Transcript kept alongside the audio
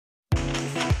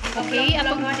Okay,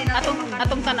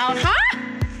 atong tan-aon. Ha?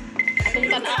 Atong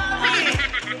tan-aon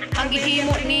ang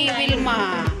gihimo ni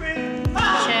Wilma.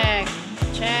 Check.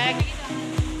 Check.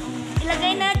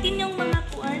 Ilagay natin yung mga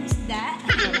kuan isda.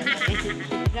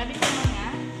 Grabe pa mga.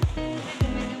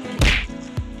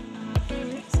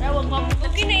 Sa wag mo.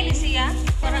 Okay na ini siya.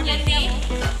 Parang lagi.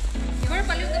 Mar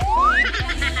paliw ka po.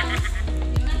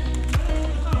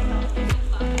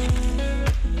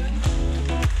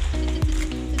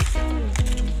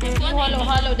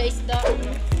 Halo-halo da isda.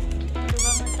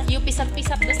 You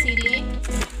pisap-pisap the sili.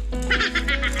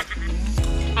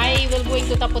 I will going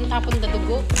to tapon-tapon the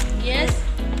dugo. Yes.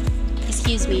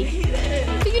 Excuse me.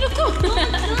 Tingin ako.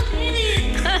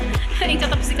 Ay,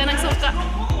 katapos ka ng suka.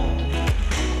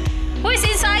 Who's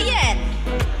inside?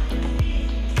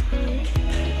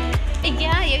 Eh,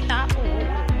 yeah, yung tapo.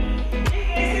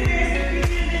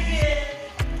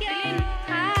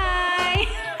 Hi.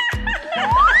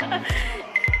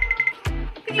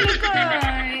 Tingin ako.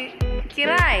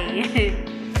 Kiray.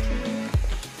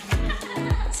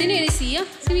 Sino yun siya?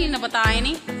 Sino yun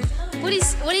nabatayan eh? What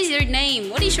is your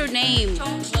name? What is your name?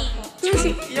 Chongqing.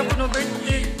 Iya ko no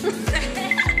birthday.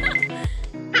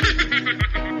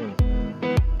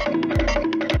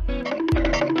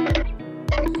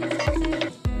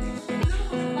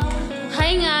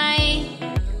 Hi ngay.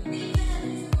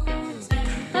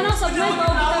 Ano sa vlog?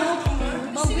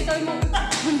 Bawag bitaw mo.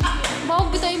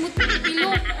 Bawag bitaw mo.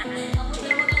 Pilo.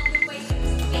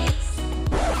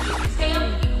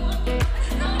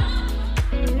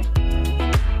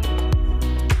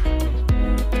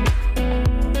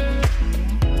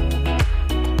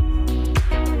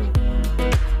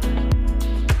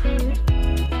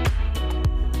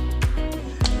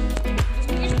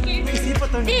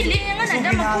 Dili naman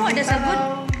ada makuha ada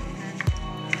sabon.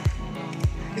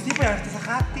 Kasi pa yan, sa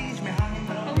cottage, may hangin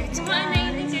pa. Tsaka na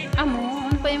yun. Amo,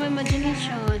 ano pa yung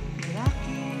imagination?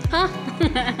 Ha?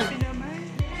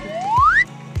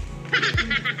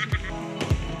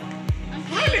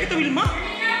 Hi, may kita Wilma!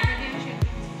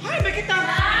 Hi, may kita!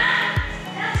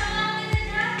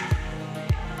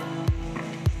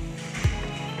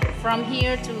 From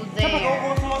here to Sa there.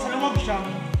 pag-uukos mo sa lumag siya.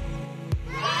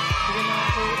 Sige na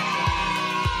ako.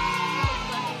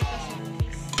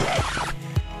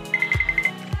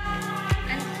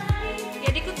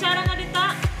 Jadi kutsara nga dito.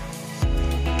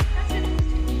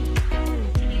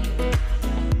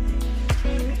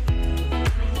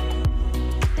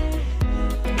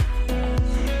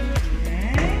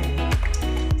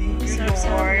 Thank you,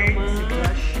 Lord. Si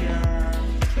Gracia.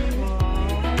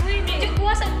 Uy, medyo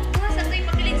kuha sa ito yung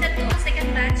pakilinsan to.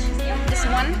 Second batch. This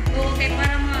one? Okay,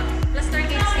 para ma-plaster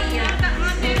cake siya.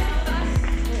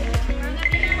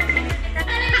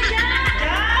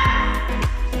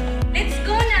 Let's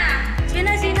go na!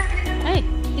 Sina. Hey,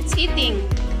 it's eating.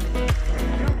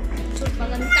 Sud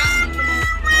maganda.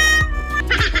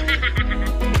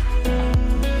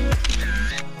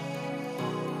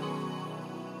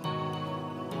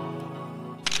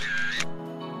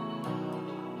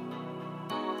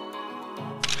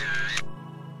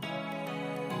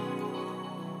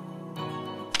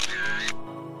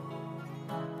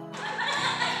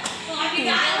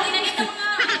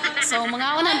 So,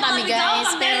 mga unan kami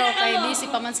guys, pero kay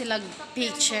busy pa man sila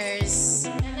pictures.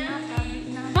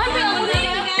 Happy ako na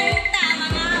yan!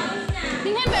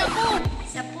 Tingnan ba ako?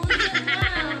 Sa puso na.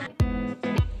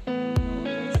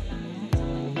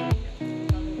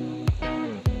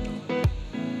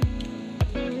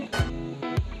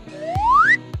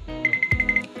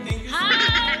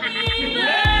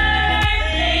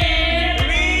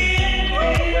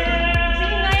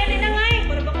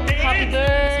 Happy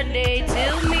birthday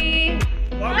to me.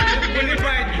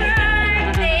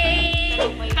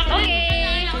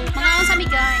 Okay, mga unan kami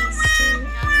guys.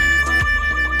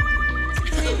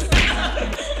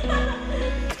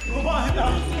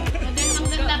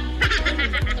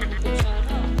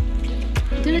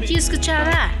 Do not use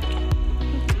kutsara.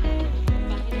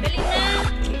 Balik na.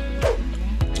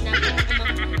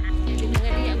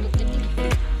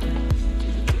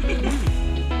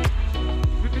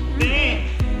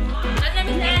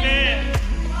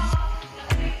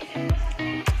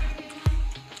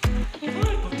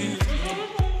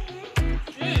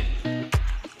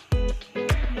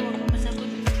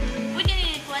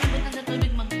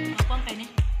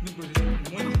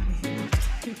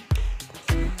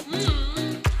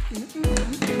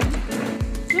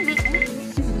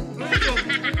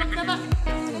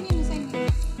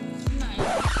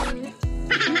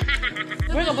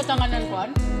 Wala ka butangan ng kwan?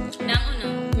 Nang uno.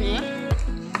 Yeah.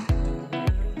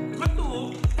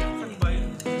 Matu. Sanibay.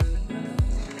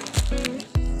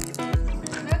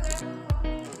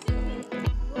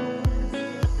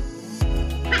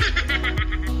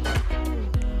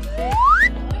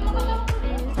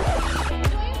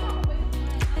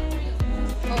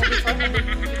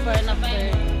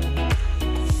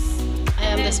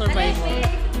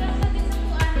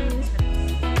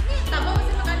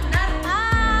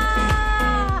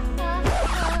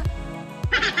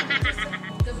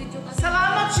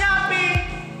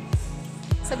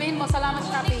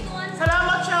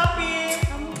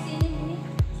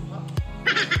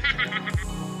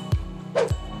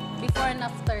 before and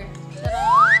after. Tara.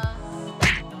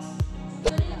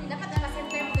 Dapat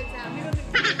naka-center mo sa amin.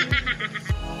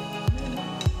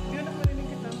 Hindi na marinig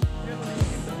kita. Hindi na marinig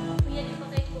kita. Kuya, di ba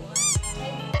kayo ko?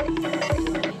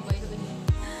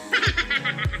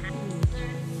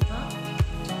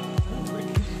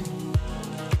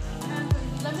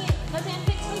 Lami ang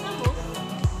text mo na mo.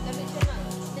 Lami siya na.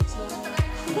 Text mo.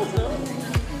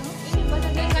 Ini ba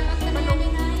nagay ka ng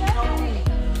tananaya?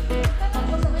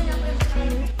 Ako sa may naman.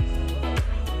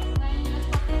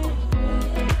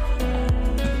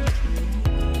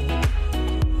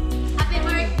 Happy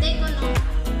birthday ko no.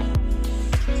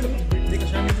 Hindi ka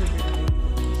siya nito.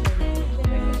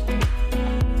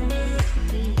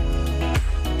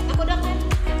 Ako na kan.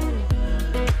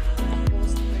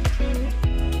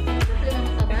 Problema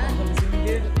mo ka ba?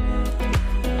 Single.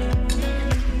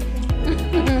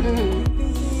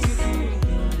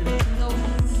 No.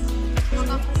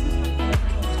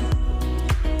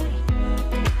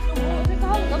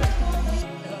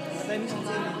 Matay mo si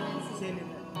Celine. Si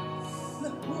Celine.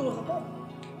 Wala ka pa.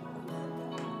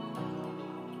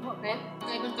 Okay.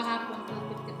 Kaya bang kahapon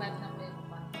 255 na pera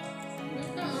pa.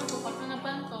 Ito, tupat na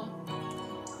naman to.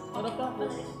 Ano pa ako?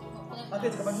 Ate,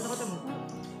 sa kabansa na ka mo.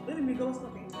 Ay, may gawas ka.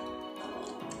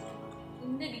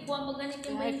 Hindi, di ko ang maganit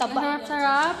yung Ay, may taba.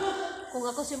 Sarap. Kung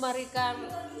ako si Maricar,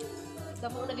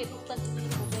 damo na gitutan sa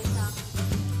dito ko guys ha.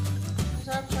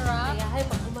 Sarap, sarap. Kaya hay,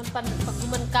 pag guman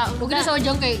kaon Huwag na sa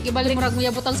udyong kay gibalik murag mo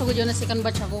yabutan sa udyong na second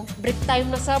batch ako. break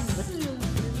time na sab.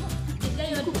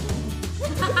 Gayon.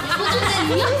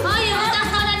 Ay, utang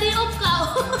ka na di off ka.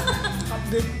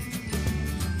 Update.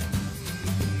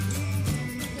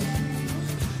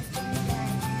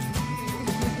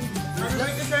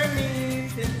 Thank you, Charlie.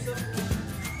 Thank you so much.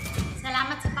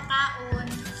 Salamat sa pakaon.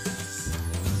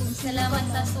 Salamat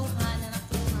sa suha na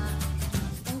nakuha.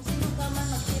 Kung sino ka man,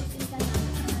 mag-15 ka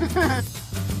na.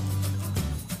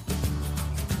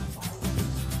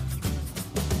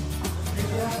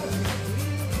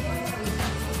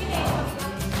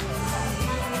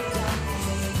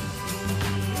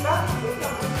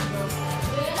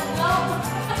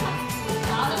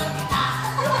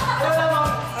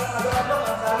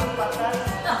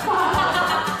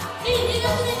 Hindi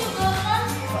na sinusugotan.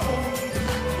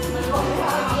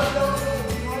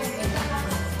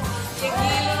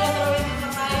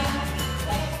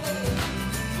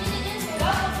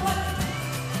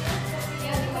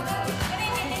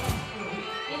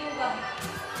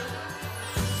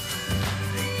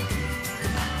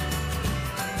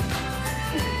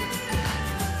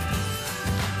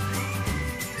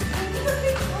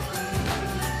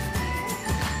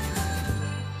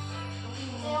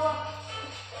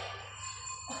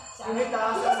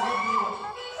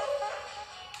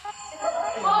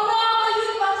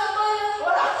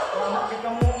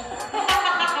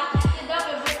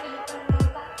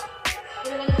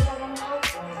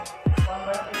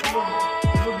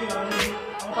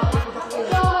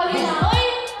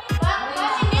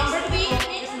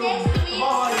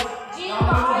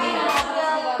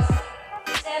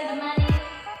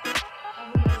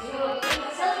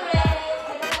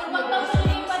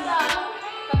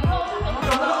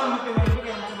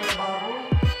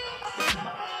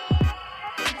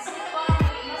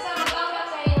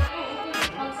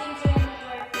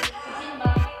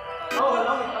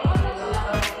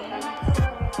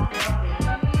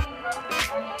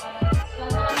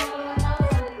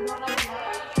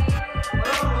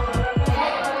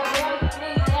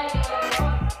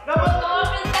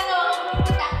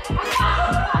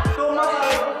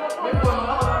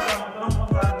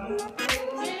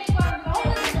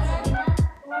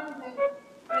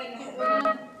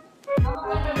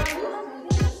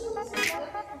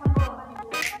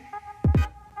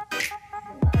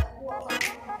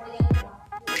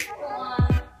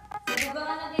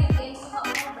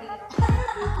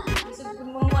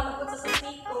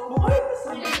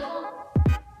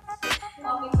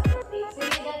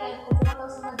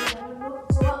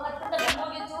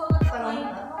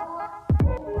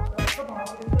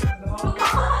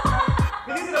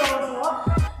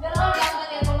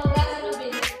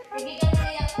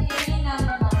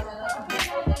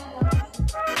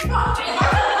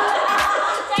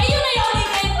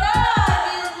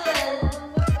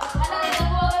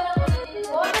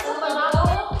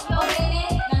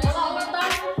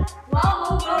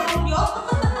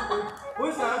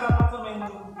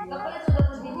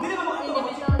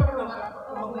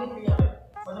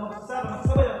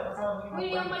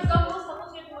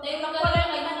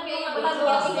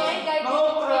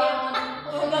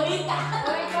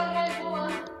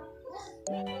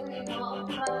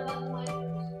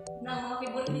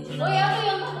 Paano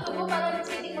yung ako para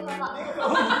hindi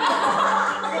makakaon?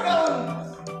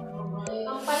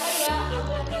 Ang palaya,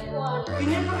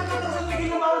 Ganyan pa ka sa tigil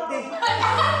na mawat eh.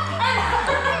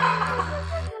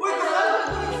 Uy, kasama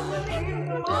ko na sa tigil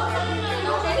na mawat.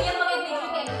 Sige,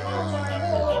 makibigyan.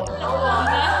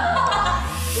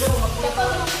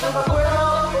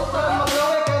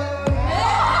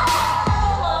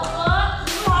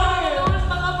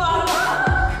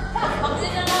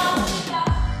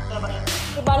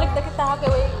 Ibalik na kita ha,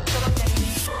 kaya sarap na rin.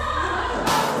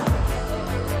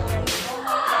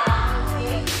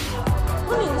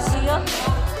 Ano yung siya?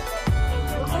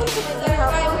 Ano yung siya?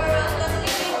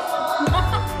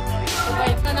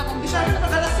 Sabay ka na kung bisa. Sabi pa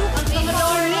kalasok. Ang sama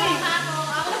daw ni.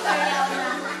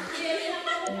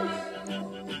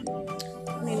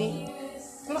 Nini.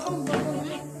 Wala kang ba?